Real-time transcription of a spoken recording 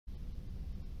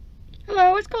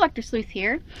Hello, it's Collector Sleuth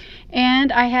here,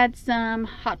 and I had some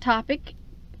Hot Topic,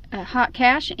 hot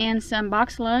cash, and some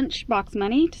box lunch, box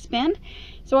money to spend.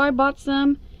 So I bought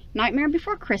some Nightmare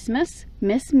Before Christmas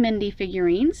Miss Mindy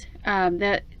figurines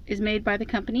that is made by the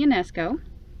company Inesco.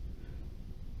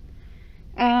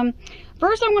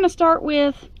 First I'm going to start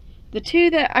with the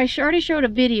two that I already showed a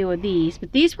video of these,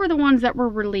 but these were the ones that were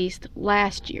released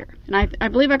last year. And I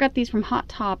believe I got these from Hot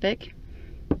Topic.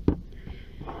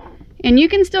 And you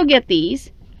can still get these.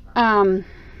 They're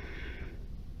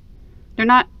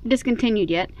not discontinued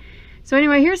yet. So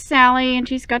anyway, here's Sally, and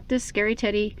she's got this scary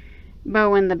teddy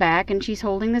bow in the back, and she's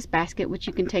holding this basket, which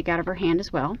you can take out of her hand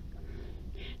as well.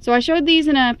 So I showed these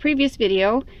in a previous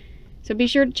video, so be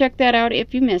sure to check that out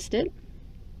if you missed it.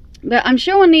 But I'm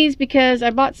showing these because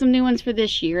I bought some new ones for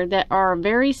this year that are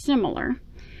very similar.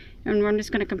 And I'm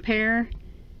just going to compare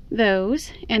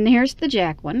those. And here's the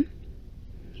Jack one.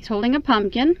 He's holding a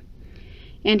pumpkin.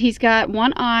 And he's got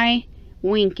one eye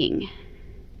winking.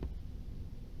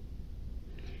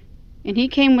 And he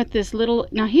came with this little...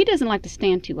 Now, he doesn't like to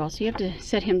stand too well, so you have to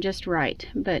set him just right.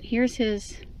 But here's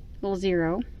his little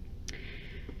zero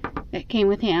that came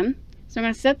with him. So I'm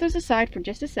going to set those aside for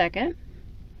just a second.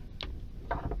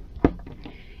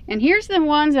 And here's the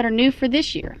ones that are new for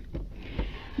this year.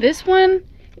 This one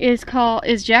is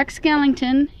Jack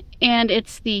Skellington, and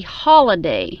it's the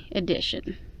Holiday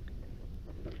Edition.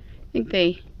 I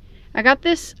think I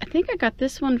got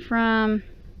this one from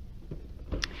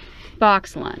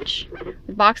Box Lunch,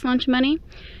 with Box Lunch money.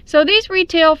 So these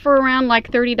retail for around like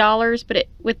 $30, but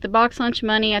with the Box Lunch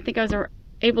money, I think I was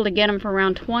able to get them for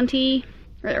around $20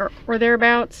 or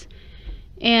thereabouts.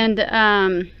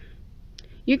 And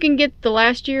you can get the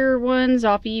last year ones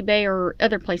off eBay, or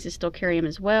other places still carry them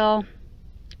as well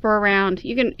for around,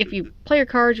 if you play your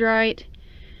cards right,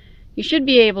 you should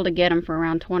be able to get them for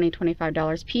around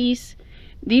 $20–25 piece.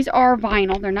 These are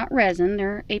vinyl, they're not resin,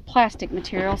 they're a plastic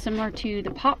material similar to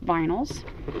the pop vinyls.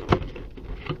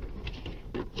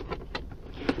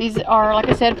 These are, like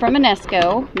I said, from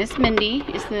Inesco. Miss Mindy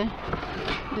is the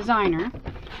designer.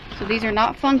 So these are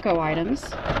not Funko items.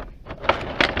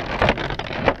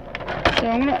 So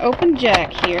I'm going to open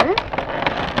Jack here.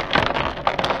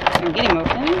 And get him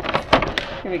open.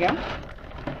 Here we go.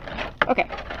 Okay,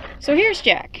 so here's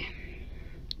Jack.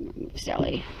 Move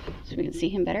Sally so we can see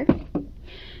him better.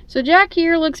 So Jack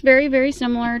here looks very, very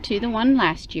similar to the one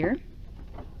last year.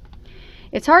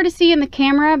 It's hard to see in the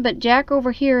camera, but Jack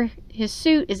over here, his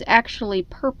suit is actually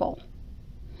purple.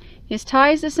 His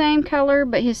tie is the same color,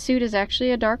 but his suit is actually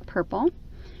a dark purple.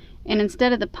 And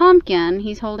instead of the pumpkin,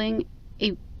 he's holding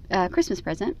a Christmas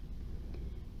present.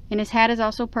 And his hat is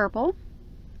also purple.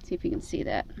 Let's see if you can see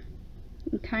that. You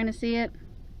can kind of see it.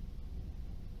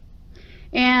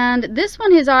 And this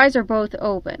one, his eyes are both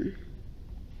open.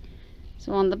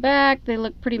 So on the back, they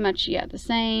look pretty much, yeah, the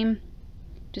same.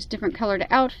 Just different colored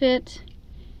outfit.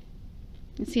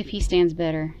 Let's see if he stands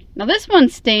better. Now this one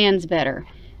stands better.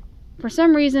 For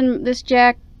some reason, this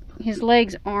Jack, his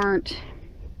legs aren't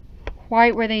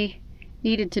quite where they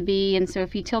needed to be. And so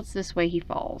if he tilts this way, he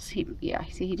falls. Yeah,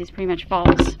 see, he just pretty much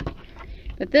falls.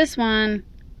 But this one,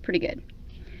 pretty good.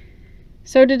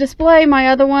 So to display my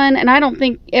other one, and I don't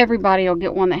think everybody will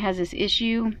get one that has this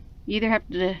issue. You either have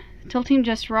to tilt him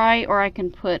just right, or I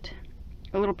can put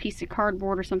a little piece of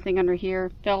cardboard or something under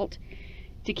here, felt,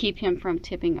 to keep him from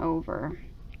tipping over.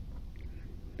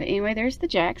 But anyway, there's the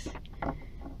Jacks.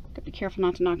 Gotta be careful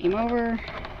not to knock him over.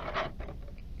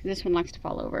 This one likes to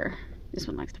fall over. This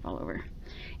one likes to fall over.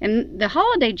 And the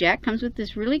Holiday Jack comes with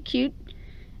this really cute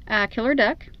killer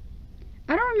duck.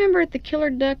 I don't remember if the killer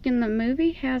duck in the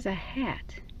movie has a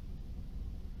hat.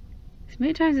 As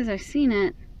many times as I've seen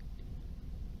it,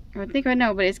 I would think I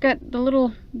know, but it's got the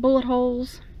little bullet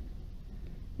holes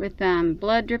with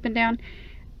blood dripping down.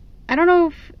 I don't know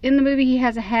if in the movie he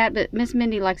has a hat, but Miss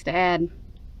Mindy likes to add, you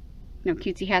know,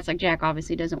 cutesy hats. Like Jack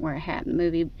obviously doesn't wear a hat in the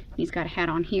movie. He's got a hat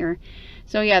on here.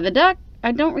 So yeah, the duck,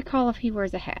 I don't recall if he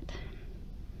wears a hat.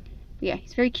 But yeah,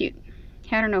 he's very cute.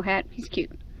 Hat or no hat, he's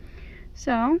cute.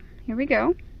 So here we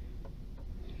go.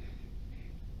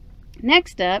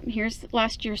 Next up, here's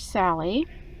last year's Sally.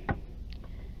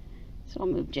 So I'll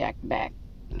move Jack back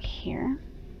here.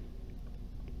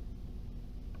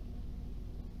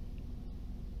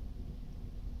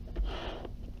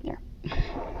 There.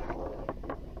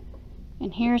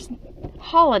 And here's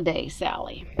Holiday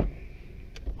Sally.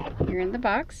 Here in the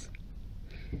box.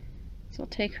 So I'll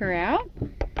take her out.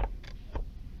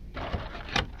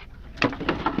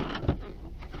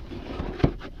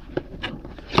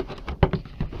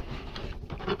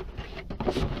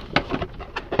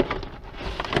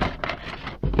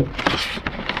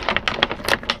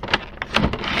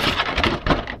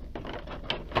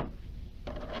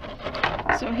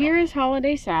 here is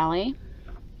Holiday Sally.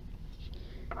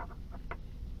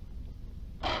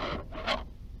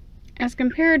 As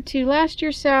compared to last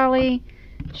year's Sally,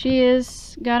 she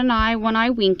has got an eye, one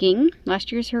eye winking.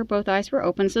 Last year's both eyes were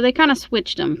open, so they kind of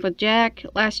switched them. With Jack,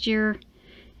 last year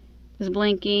was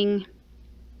blinking.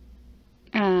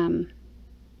 And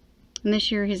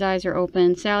this year his eyes are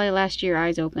open. Sally, last year,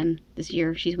 eyes open. This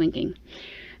year she's winking.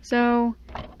 So,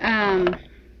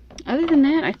 other than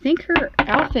that, I think her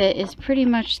outfit is pretty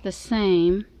much the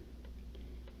same.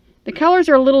 The colors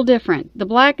are a little different. The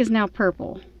black is now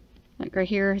purple. Like right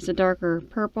here is a darker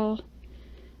purple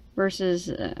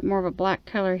versus more of a black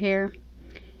color here.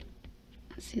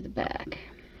 Let's see the back.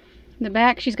 In the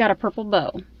back, she's got a purple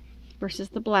bow versus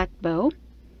the black bow.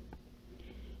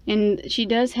 And she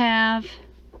does have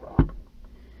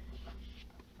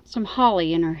some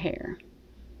holly in her hair.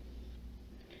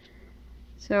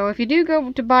 So if you do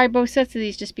go to buy both sets of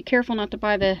these, just be careful not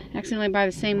to accidentally buy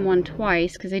the same one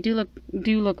twice, because they do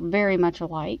look very much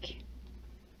alike.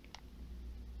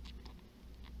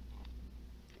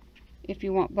 If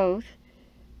you want both.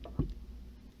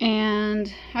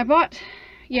 And I bought,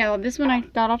 yeah, this one I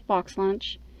got off Box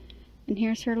Lunch. And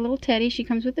here's her little teddy. She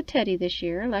comes with a teddy this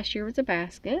year. Last year was a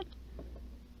basket.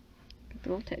 Got the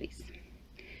little teddies.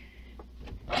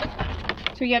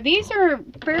 So yeah, these are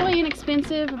fairly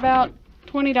inexpensive, about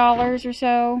 $20 or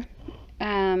so.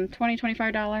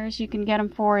 $20–$25 you can get them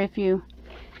for if you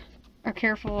are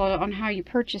careful on how you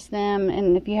purchase them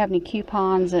and if you have any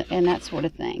coupons and that sort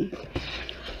of thing.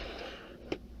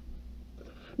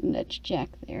 Nudge Jack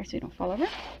there so you don't fall over.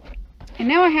 And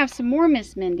now I have some more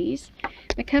Miss Mindy's.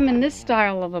 They come in this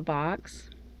style of a box.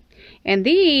 And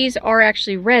these are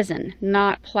actually resin,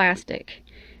 not plastic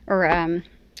or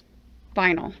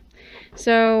vinyl.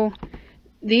 So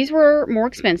these were more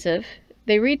expensive.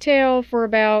 They retail for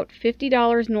about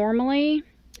 $50 normally.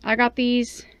 I got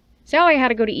these. Sally had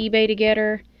to go to eBay to get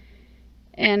her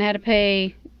and had to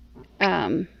pay,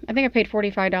 I think I paid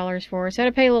 $45 for her. So I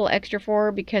had to pay a little extra for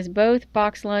her because both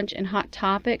Box Lunch and Hot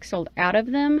Topic sold out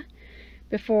of them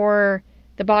before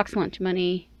the Box Lunch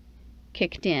money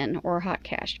kicked in or Hot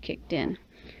Cash kicked in.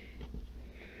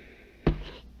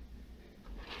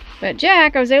 But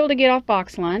Jack, I was able to get off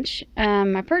Box Lunch.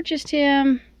 I purchased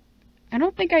him. I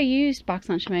don't think I used Box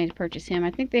Lunch money to purchase him.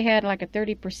 I think they had like a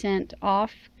 30%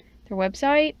 off their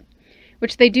website,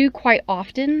 which they do quite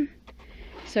often.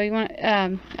 So you want,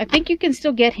 I think you can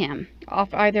still get him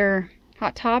off either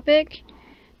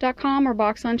HotTopic.com or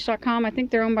BoxLunch.com. I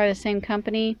think they're owned by the same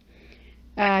company.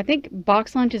 I think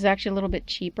Box Lunch is actually a little bit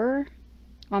cheaper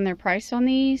on their price on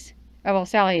these. Oh, well,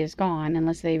 Sally is gone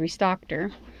unless they restocked her.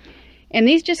 And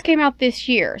these just came out this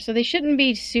year, so they shouldn't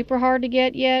be super hard to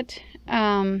get yet.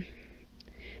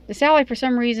 The Sally, for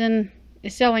some reason,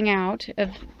 is selling out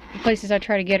of the places I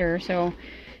try to get her, so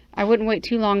I wouldn't wait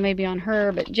too long maybe on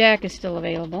her, but Jack is still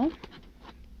available,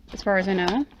 as far as I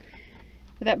know.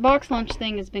 But that Box Lunch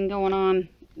thing has been going on,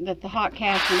 that the Hot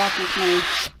Cash and Box Lunch money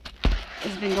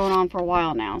has been going on for a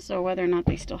while now, so whether or not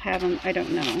they still have them, I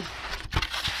don't know.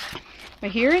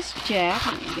 But here is Jack.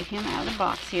 Let me get him out of the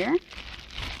box here.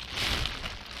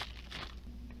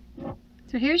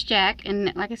 So here's Jack,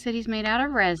 and like I said, he's made out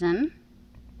of resin.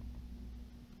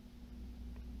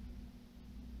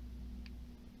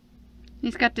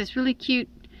 He's got this really cute,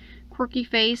 quirky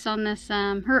face on this.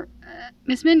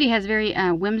 Miss Mindy has very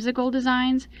whimsical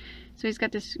designs, so he's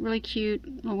got this really cute,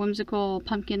 whimsical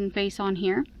pumpkin face on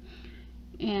here.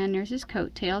 And there's his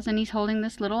coattails, and he's holding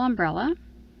this little umbrella.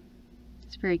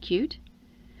 It's very cute.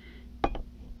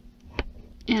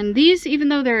 And these, even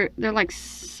though they're like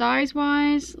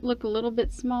size-wise, look a little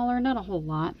bit smaller, not a whole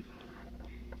lot.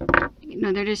 You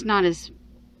know, they're just not as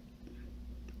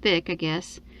thick, I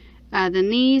guess. Then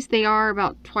these, they are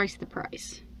about twice the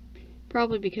price.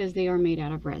 Probably because they are made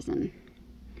out of resin.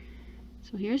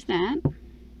 So here's that.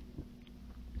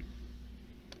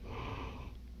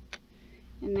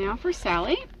 And now for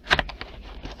Sally.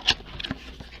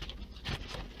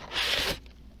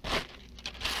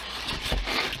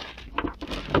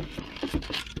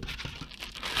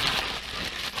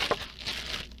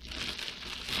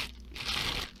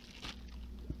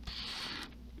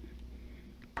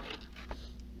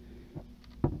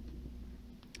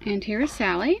 And here is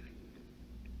Sally.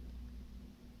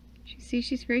 See,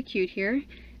 she's very cute here.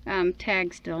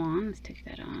 Tag still on. Let's take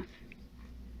that off.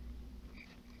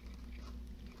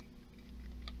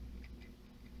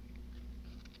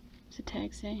 What's the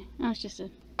tag say? Oh, it's just a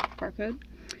barcode.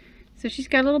 So she's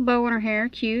got a little bow on her hair.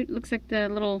 Cute. Looks like the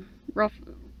little ruff,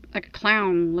 like a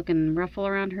clown looking ruffle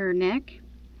around her neck.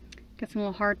 Got some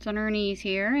little hearts on her knees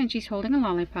here. And she's holding a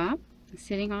lollipop.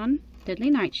 Sitting on Deadly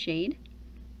Nightshade.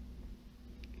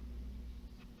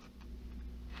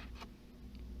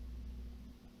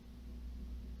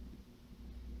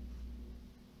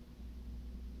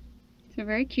 So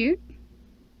very cute.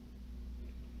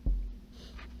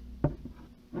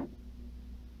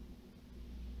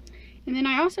 And then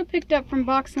I also picked up from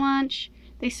Box Lunch.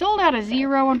 They sold out a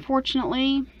 0,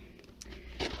 unfortunately.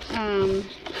 So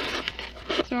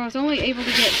I was only able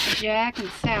to get Jack and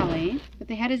Sally, but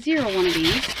they had a 0 one of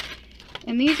these.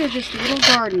 And these are just little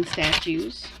garden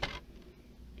statues.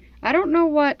 I don't know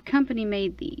what company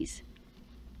made these.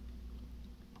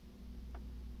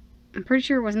 I'm pretty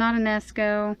sure it was not an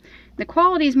Esco. The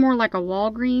quality is more like a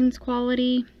Walgreens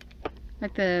quality,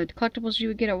 like the collectibles you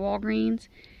would get at Walgreens.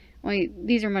 Only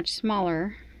these are much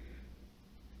smaller.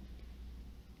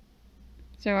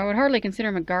 So I would hardly consider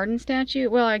them a garden statue.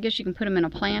 Well, I guess you can put them in a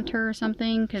planter or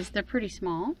something because they're pretty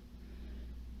small.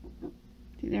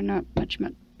 See, they're not much,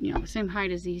 you know, the same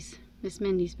height as these Miss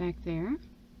Mindy's back there.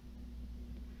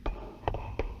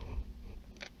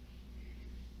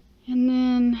 And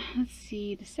then, let's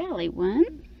see, the Sally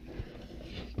one.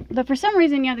 But for some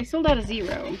reason, yeah, they sold out a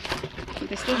 0. But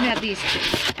they still had these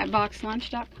two at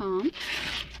boxlunch.com.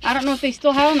 I don't know if they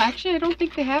still have them. Actually, I don't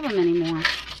think they have them anymore.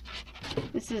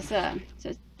 This is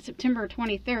September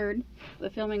 23rd, the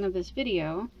filming of this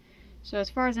video. So as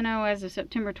far as I know, as of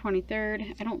September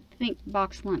 23rd, I don't think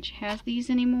Box Lunch has these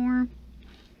anymore.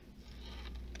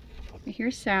 But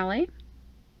here's Sally.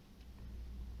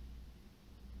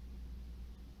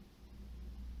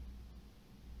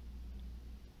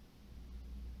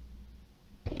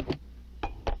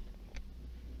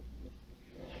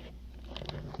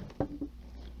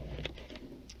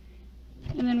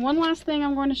 And then one last thing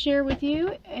I'm going to share with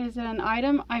you is an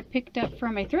item I picked up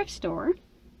from a thrift store.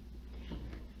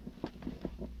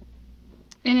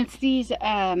 And it's these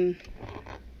Alice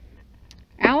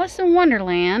in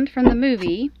Wonderland from the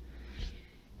movie,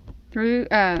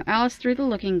 Alice Through the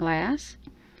Looking Glass.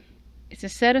 It's a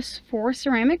set of 4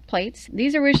 ceramic plates.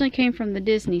 These originally came from the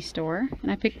Disney store,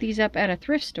 and I picked these up at a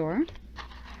thrift store.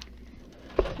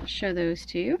 I'll show those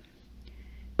to you.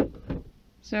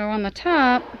 So on the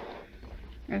top,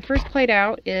 the first plate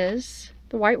out is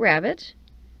the White Rabbit.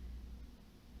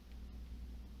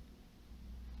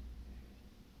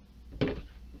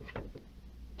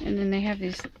 And then they have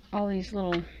all these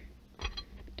little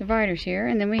dividers here.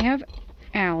 And then we have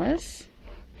Alice.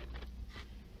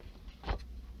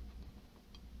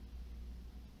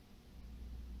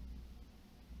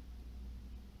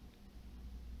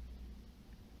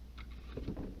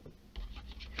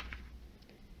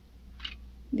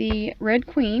 The Red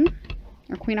Queen,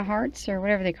 or Queen of Hearts, or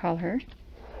whatever they call her.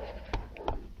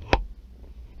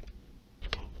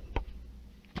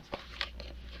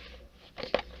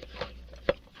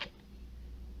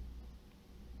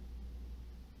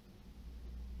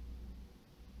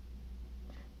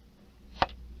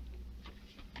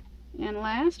 And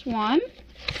last one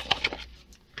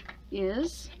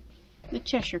is the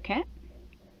Cheshire Cat.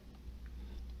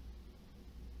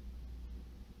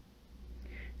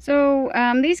 So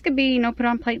these could be, you know, put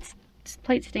on plate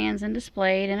stands and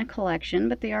displayed in a collection,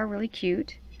 but they are really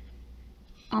cute.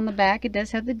 On the back, it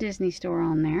does have the Disney store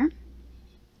on there.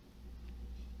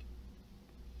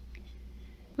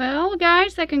 Well,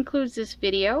 guys, that concludes this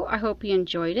video. I hope you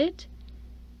enjoyed it.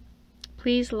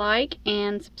 Please like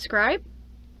and subscribe.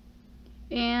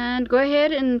 And go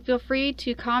ahead and feel free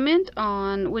to comment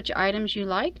on which items you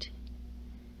liked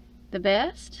the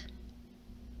best.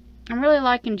 I'm really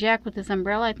liking Jack with his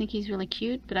umbrella. I think he's really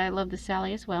cute, but I love the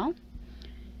Sally as well.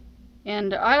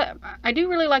 And I do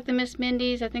really like the Miss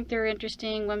Mindy's. I think they're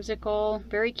interesting, whimsical,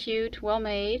 very cute, well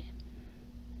made.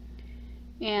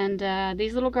 And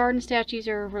these little garden statues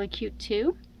are really cute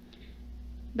too,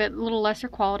 but a little lesser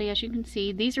quality, as you can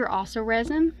see. These are also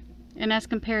resin, and as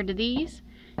compared to these,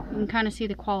 you can kind of see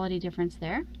the quality difference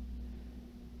there.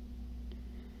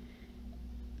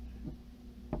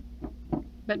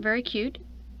 But very cute.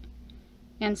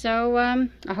 And so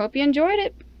I hope you enjoyed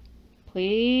it.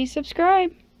 Please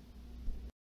subscribe.